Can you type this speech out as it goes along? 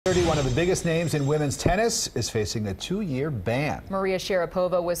One of the biggest names in women's tennis is facing a 2-year ban. Maria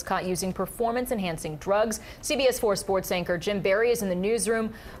Sharapova was caught using performance-enhancing drugs. CBS 4 sports anchor Jim Barry is in the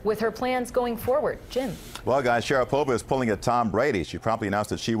newsroom with her plans going forward. Jim. Well, guys, Sharapova is pulling a Tom Brady. She promptly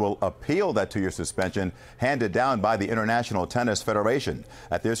announced that she will appeal that 2-year suspension handed down by the International Tennis Federation.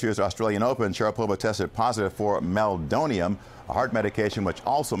 At this year's Australian Open, Sharapova tested positive for meldonium, a heart medication which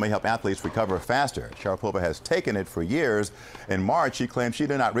also may help athletes recover faster. Sharapova has taken it for years. In March, she claimed she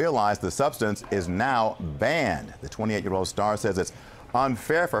did not realize the substance is now banned. The 28-year-old star says it's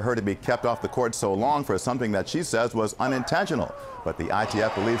unfair for her to be kept off the court so long for something that she says was unintentional. But the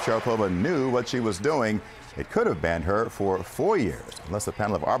ITF believes Sharapova knew what she was doing. It could have banned her for 4 years. Unless the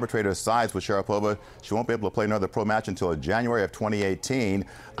panel of arbitrators sides with Sharapova, she won't be able to play another pro match until January of 2018.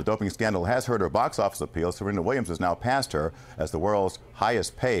 The doping scandal has hurt her box office appeal. Serena Williams has now passed her as the world's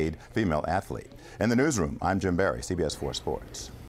highest paid female athlete. In the newsroom, I'm Jim Barry, CBS 4 Sports.